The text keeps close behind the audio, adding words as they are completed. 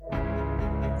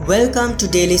Welcome to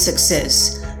Daily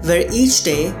Success, where each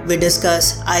day we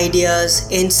discuss ideas,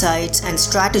 insights, and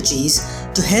strategies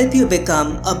to help you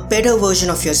become a better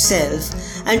version of yourself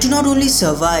and to not only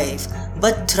survive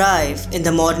but thrive in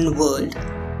the modern world.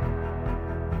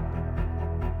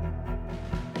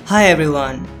 Hi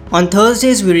everyone. On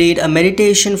Thursdays, we read a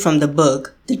meditation from the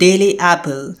book The Daily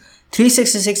Apple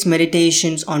 366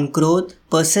 Meditations on Growth,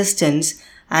 Persistence,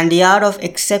 and the Art of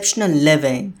Exceptional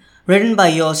Living, written by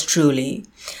yours truly.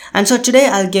 And so today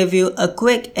I'll give you a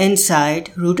quick insight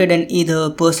rooted in either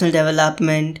personal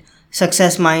development,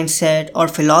 success mindset, or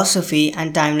philosophy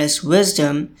and timeless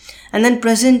wisdom, and then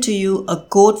present to you a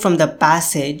quote from the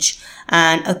passage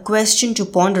and a question to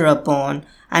ponder upon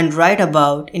and write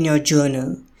about in your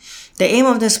journal. The aim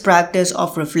of this practice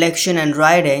of reflection and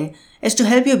writing is to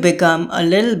help you become a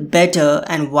little better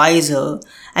and wiser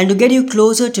and to get you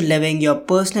closer to living your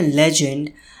personal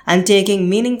legend and taking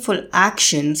meaningful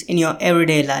actions in your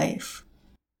everyday life.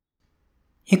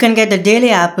 You can get the Daily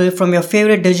Apple from your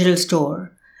favorite digital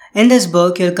store. In this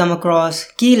book, you'll come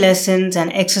across key lessons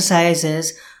and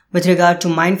exercises with regard to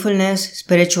mindfulness,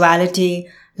 spirituality,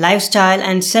 lifestyle,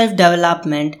 and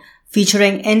self-development,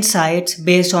 featuring insights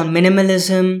based on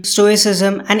minimalism,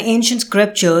 stoicism, and ancient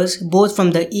scriptures both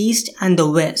from the East and the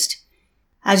West.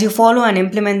 As you follow and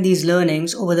implement these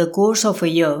learnings over the course of a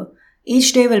year,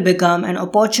 each day will become an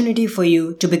opportunity for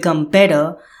you to become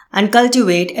better and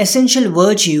cultivate essential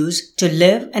virtues to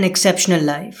live an exceptional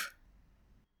life.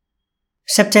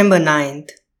 September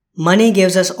 9th. Money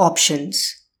gives us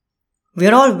options. We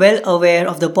are all well aware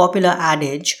of the popular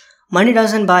adage, money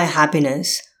doesn't buy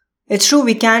happiness. It's true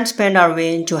we can't spend our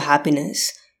way into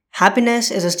happiness. Happiness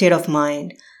is a state of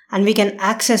mind, and we can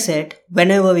access it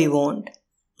whenever we want.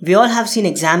 We all have seen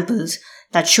examples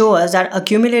that show us that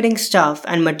accumulating stuff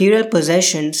and material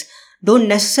possessions don't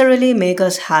necessarily make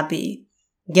us happy.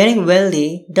 Getting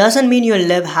wealthy doesn't mean you'll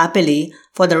live happily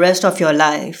for the rest of your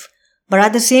life, but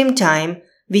at the same time,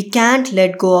 we can't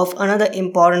let go of another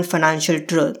important financial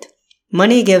truth.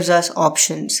 Money gives us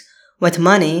options. With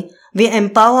money, we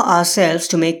empower ourselves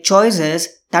to make choices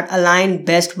that align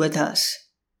best with us.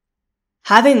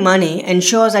 Having money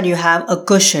ensures that you have a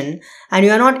cushion and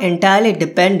you are not entirely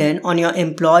dependent on your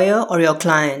employer or your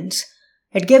clients.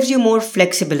 It gives you more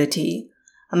flexibility.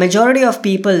 A majority of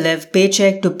people live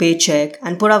paycheck to paycheck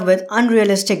and put up with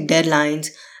unrealistic deadlines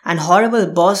and horrible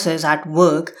bosses at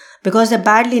work because they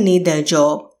badly need their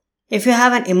job. If you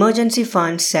have an emergency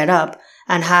fund set up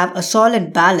and have a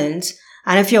solid balance,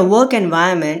 and if your work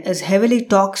environment is heavily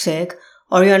toxic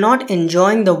or you are not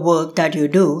enjoying the work that you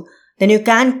do, then you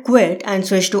can quit and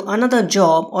switch to another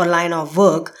job or line of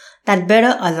work that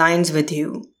better aligns with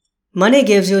you. Money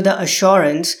gives you the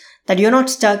assurance that you're not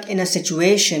stuck in a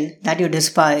situation that you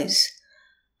despise.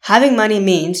 Having money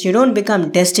means you don't become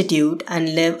destitute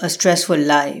and live a stressful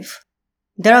life.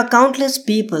 There are countless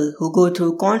people who go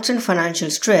through constant financial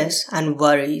stress and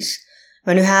worries.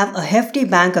 When you have a hefty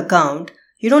bank account,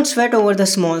 you don't sweat over the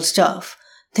small stuff.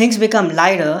 Things become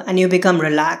lighter and you become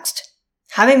relaxed.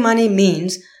 Having money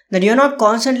means that you're not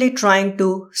constantly trying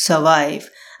to survive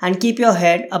and keep your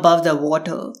head above the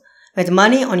water. With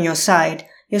money on your side,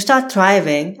 you start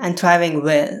thriving and thriving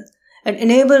well. It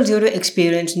enables you to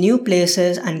experience new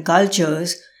places and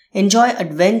cultures, enjoy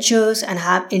adventures, and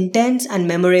have intense and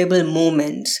memorable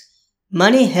moments.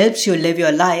 Money helps you live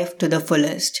your life to the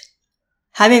fullest.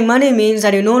 Having money means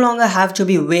that you no longer have to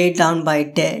be weighed down by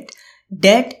debt.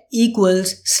 Debt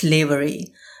equals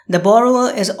slavery. The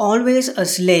borrower is always a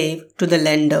slave to the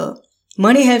lender.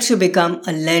 Money helps you become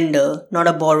a lender, not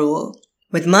a borrower.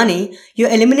 With money, you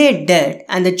eliminate debt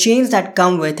and the chains that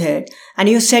come with it, and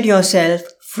you set yourself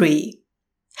free.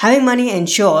 Having money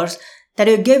ensures that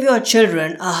you give your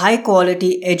children a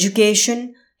high-quality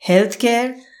education,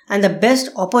 healthcare, and the best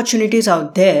opportunities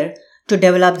out there to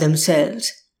develop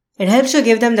themselves. It helps you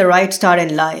give them the right start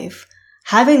in life.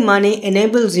 Having money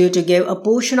enables you to give a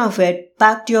portion of it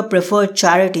back to your preferred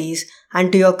charities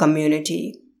and to your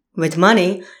community. With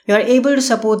money, you are able to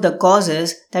support the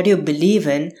causes that you believe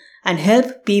in and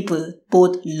help people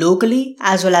both locally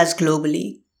as well as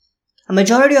globally. A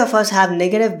majority of us have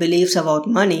negative beliefs about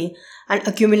money and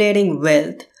accumulating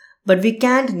wealth, but we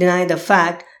can't deny the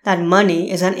fact that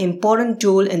money is an important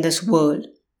tool in this world.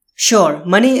 Sure,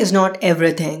 money is not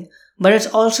everything, but it's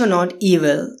also not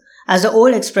evil. As the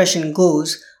old expression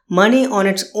goes, money on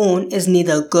its own is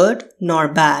neither good nor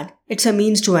bad. It's a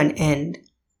means to an end.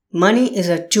 Money is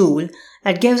a tool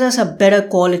that gives us a better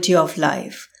quality of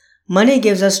life. Money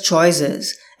gives us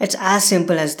choices. It's as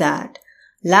simple as that.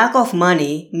 Lack of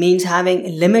money means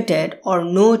having limited or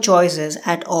no choices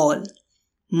at all.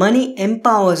 Money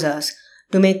empowers us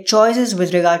to make choices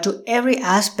with regard to every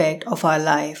aspect of our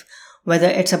life, whether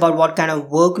it's about what kind of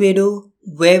work we do,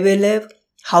 where we live,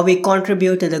 how we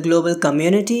contribute to the global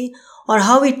community, or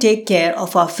how we take care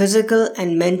of our physical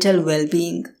and mental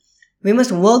well-being. We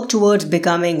must work towards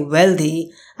becoming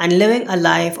wealthy and living a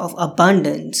life of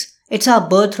abundance. It's our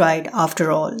birthright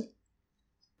after all.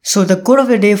 So the quote of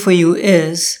the day for you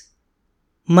is,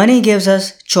 money gives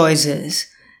us choices.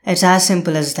 It's as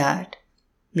simple as that.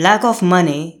 Lack of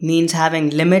money means having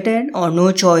limited or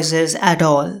no choices at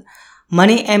all.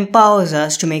 Money empowers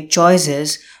us to make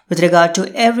choices with regard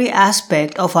to every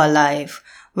aspect of our life,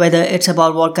 whether it's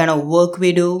about what kind of work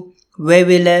we do, where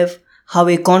we live, how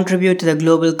we contribute to the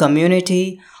global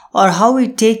community, or how we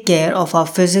take care of our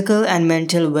physical and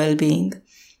mental well-being.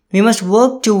 We must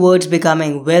work towards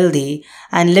becoming wealthy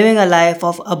and living a life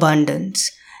of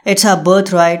abundance. It's our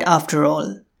birthright after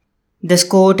all. This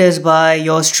quote is by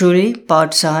yours truly,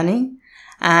 Parth Sahani,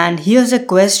 and here's a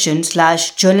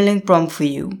question/journaling prompt for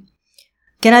you.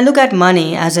 Can I look at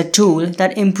money as a tool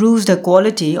that improves the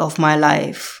quality of my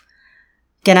life?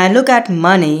 Can I look at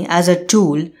money as a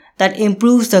tool that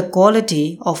improves the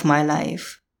quality of my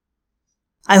life?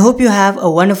 I hope you have a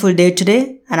wonderful day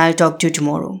today, and I'll talk to you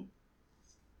tomorrow.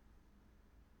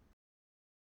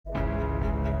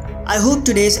 I hope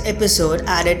today's episode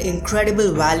added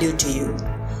incredible value to you.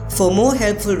 For more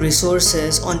helpful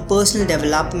resources on personal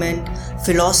development,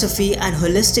 philosophy, and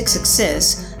holistic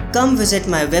success, come visit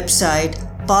my website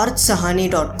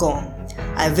parthsahani.com.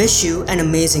 I wish you an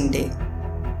amazing day.